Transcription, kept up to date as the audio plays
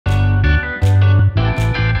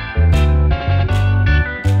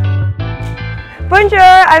Bonjour,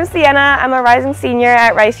 I'm Sienna. I'm a rising senior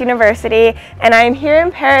at Rice University, and I'm here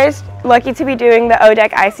in Paris, lucky to be doing the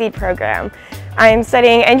ODEC iSEED program. I'm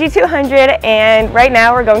studying NG200, and right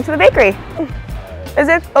now we're going to the bakery. Is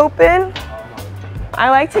it open?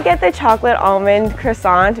 I like to get the chocolate almond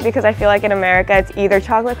croissant because I feel like in America it's either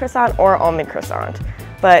chocolate croissant or almond croissant.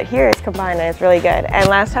 But here it's combined and it's really good. And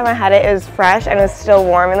last time I had it, it was fresh and it was still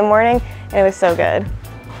warm in the morning and it was so good.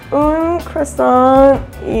 Un croissant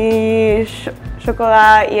y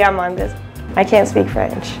chocolat y amandes. I can't speak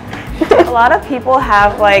French. A lot of people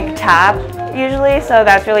have like tap usually, so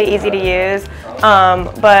that's really easy to use.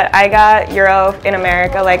 But I got euro in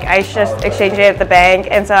America, like I just exchanged it at the bank,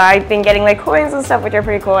 and so I've been getting like coins and stuff, which are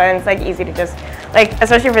pretty cool, and it's like easy to just, like,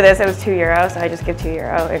 especially for this, it was €2, so I just give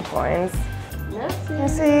 €2 in coins.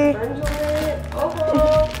 Merci.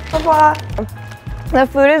 Au revoir. The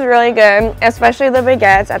food is really good, especially the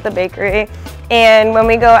baguettes at the bakery, and when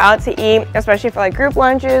we go out to eat, especially for like group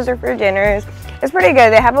lunches or for dinners, it's pretty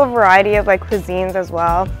good. They have a variety of like cuisines as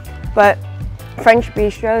well, but French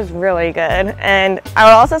bistro is really good, and I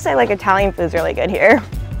would also say like Italian food is really good here.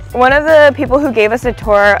 One of the people who gave us a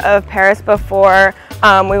tour of Paris before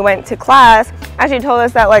we went to class actually told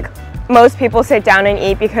us that like most people sit down and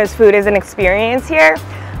eat because food is an experience here,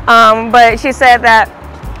 but she said that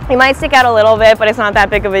you might stick out a little bit, but it's not that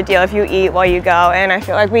big of a deal if you eat while you go, and I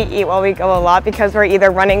feel like we eat while we go a lot because we're either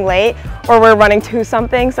running late or we're running to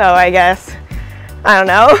something, so I guess, I don't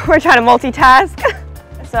know, we're trying to multitask.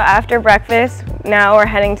 So after breakfast, now we're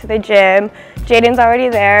heading to the gym. Jaden's already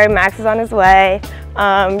there, Max is on his way.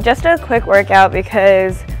 Just a quick workout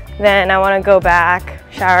because then I want to go back,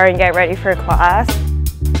 shower, and get ready for class.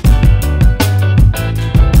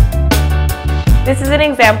 This is an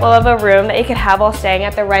example of a room that you could have while staying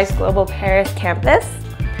at the Rice Global Paris campus.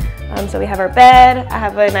 So we have our bed. I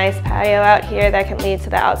have a nice patio out here that can lead to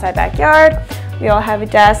the outside backyard. We all have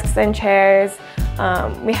desks and chairs.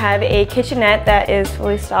 We have a kitchenette that is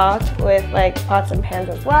fully stocked with like pots and pans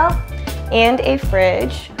as well, and a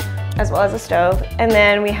fridge, as well as a stove. And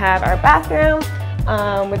then we have our bathroom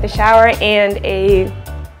with a shower and a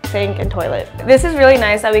sink and toilet. This is really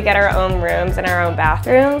nice that we get our own rooms and our own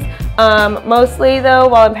bathrooms. Mostly though,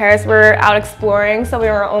 while in Paris, we're out exploring, so we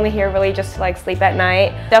were only here really just to like sleep at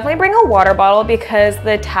night. Definitely bring a water bottle because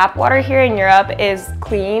the tap water here in Europe is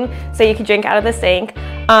clean, so you can drink out of the sink.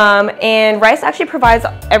 And Rice actually provides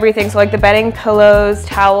everything, so like the bedding, pillows,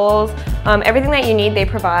 towels, everything that you need they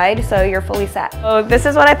provide, so you're fully set. So this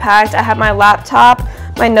is what I packed. I have my laptop,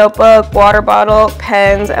 my notebook, water bottle,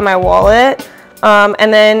 pens, and my wallet.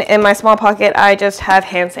 And then in my small pocket, I just have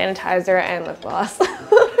hand sanitizer and lip gloss.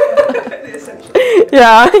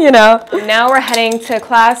 Yeah, you know. Now we're heading to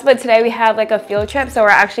class, but today we have like a field trip, so we're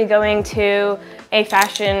actually going to a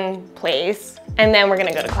fashion place, and then we're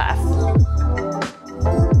gonna go to class.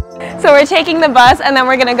 So we're taking the bus, and then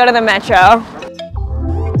we're gonna go to the metro.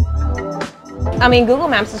 I mean, Google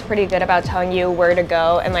Maps is pretty good about telling you where to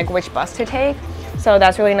go and like which bus to take, so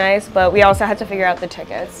that's really nice, but we also had to figure out the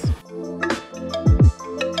tickets.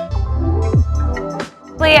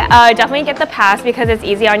 Definitely get the pass because it's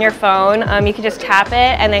easy on your phone. You can just tap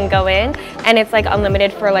it and then go in, and it's like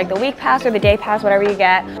unlimited for like the week pass or the day pass, whatever you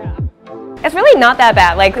get. It's really not that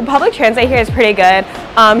bad. Like the public transit here is pretty good.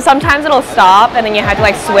 Sometimes it'll stop and then you have to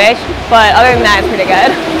like switch, but other than that, it's pretty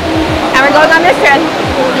good. And we're going on this trip.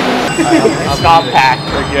 Compact,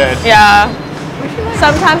 we're good. Yeah.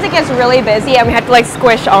 Sometimes it gets really busy and we have to like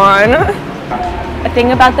squish on. The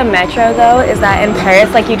thing about the metro though is that in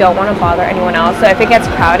Paris, like you don't want to bother anyone else. So if it gets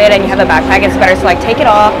crowded and you have a backpack, it's better to like take it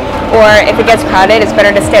off. Or if it gets crowded, it's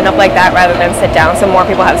better to stand up like that rather than sit down so more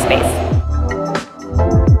people have space.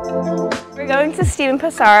 We're going to Stephen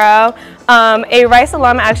Pissarro. A Rice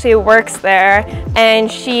alum actually works there, and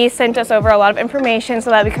she sent us over a lot of information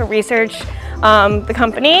so that we could research the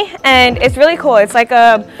company, and it's really cool. It's like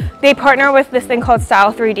they partner with this thing called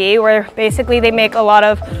Style 3D, where basically they make a lot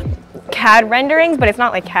of CAD renderings, but it's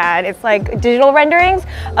not like CAD, it's like digital renderings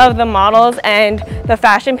of the models and the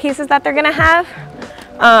fashion pieces that they're gonna have.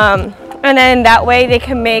 And then that way they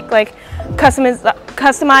can make like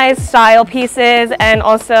customized style pieces and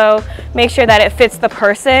also make sure that it fits the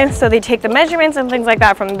person. So they take the measurements and things like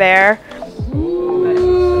that from there.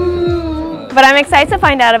 But I'm excited to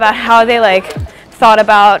find out about how they like thought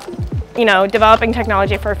about, you know, developing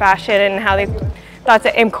technology for fashion and how they thought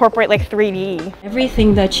to incorporate like 3D.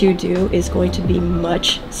 Everything that you do is going to be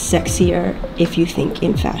much sexier if you think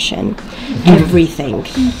in fashion. Everything,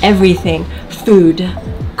 everything, food,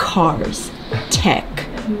 cars, tech,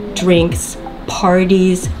 drinks,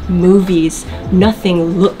 parties, movies,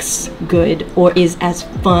 nothing looks good or is as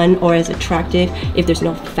fun or as attractive if there's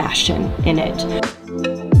no fashion in it.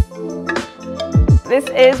 This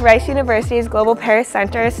is Rice University's Global Paris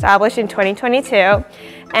Center, established in 2022,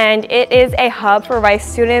 and it is a hub for Rice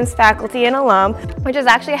students, faculty, and alum, which is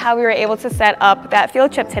actually how we were able to set up that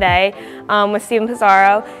field trip today with Stephen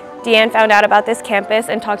Pizarro. Deanne found out about this campus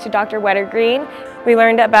and talked to Dr. Wettergreen. We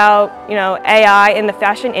learned about, AI in the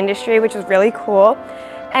fashion industry, which is really cool.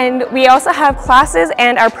 And we also have classes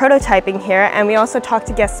and our prototyping here, and we also talked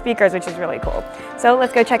to guest speakers, which is really cool. So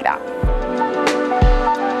let's go check it out.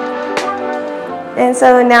 And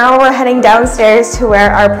so now we're heading downstairs to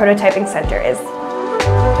where our prototyping center is.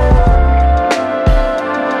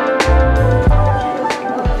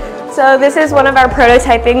 So this is one of our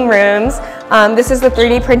prototyping rooms. This is the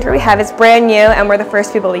 3D printer we have. It's brand new and we're the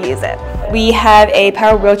first people to use it. We have a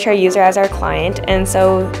power wheelchair user as our client, and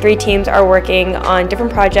so 3 teams are working on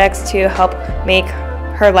different projects to help make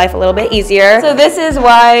her life a little bit easier. So this is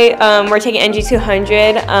why we're taking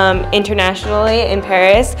NG200 internationally in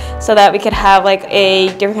Paris, so that we could have like a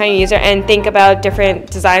different kind of user and think about different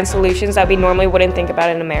design solutions that we normally wouldn't think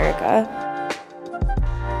about in America.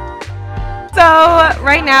 So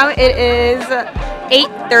right now it is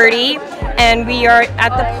 8:30 and we are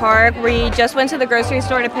at the park. We just went to the grocery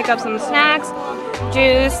store to pick up some snacks,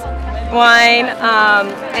 juice, wine,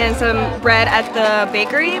 and some bread at the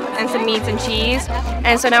bakery, and some meats and cheese.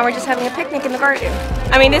 And so now we're just having a picnic in the garden.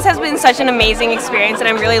 I mean, this has been such an amazing experience, and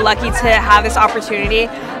I'm really lucky to have this opportunity.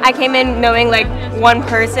 I came in knowing like one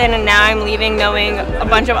person, and now I'm leaving knowing a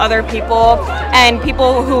bunch of other people, and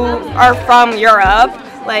people who are from Europe,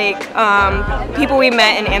 like people we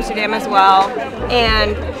met in Amsterdam as well.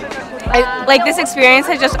 And this experience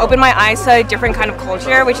has just opened my eyes to a different kind of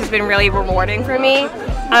culture, which has been really rewarding for me.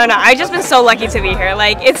 I don't know, I've just been so lucky to be here.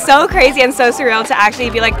 Like, it's so crazy and so surreal to actually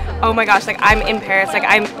be like, oh my gosh, like I'm in Paris, like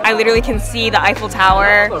I literally can see the Eiffel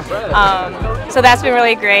Tower. So that's been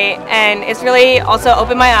really great, and it's really also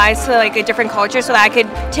opened my eyes to like a different culture, so that I could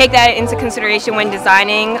take that into consideration when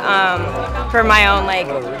designing for my own like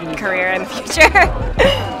career in the future.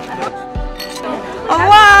 Oh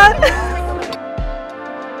wow!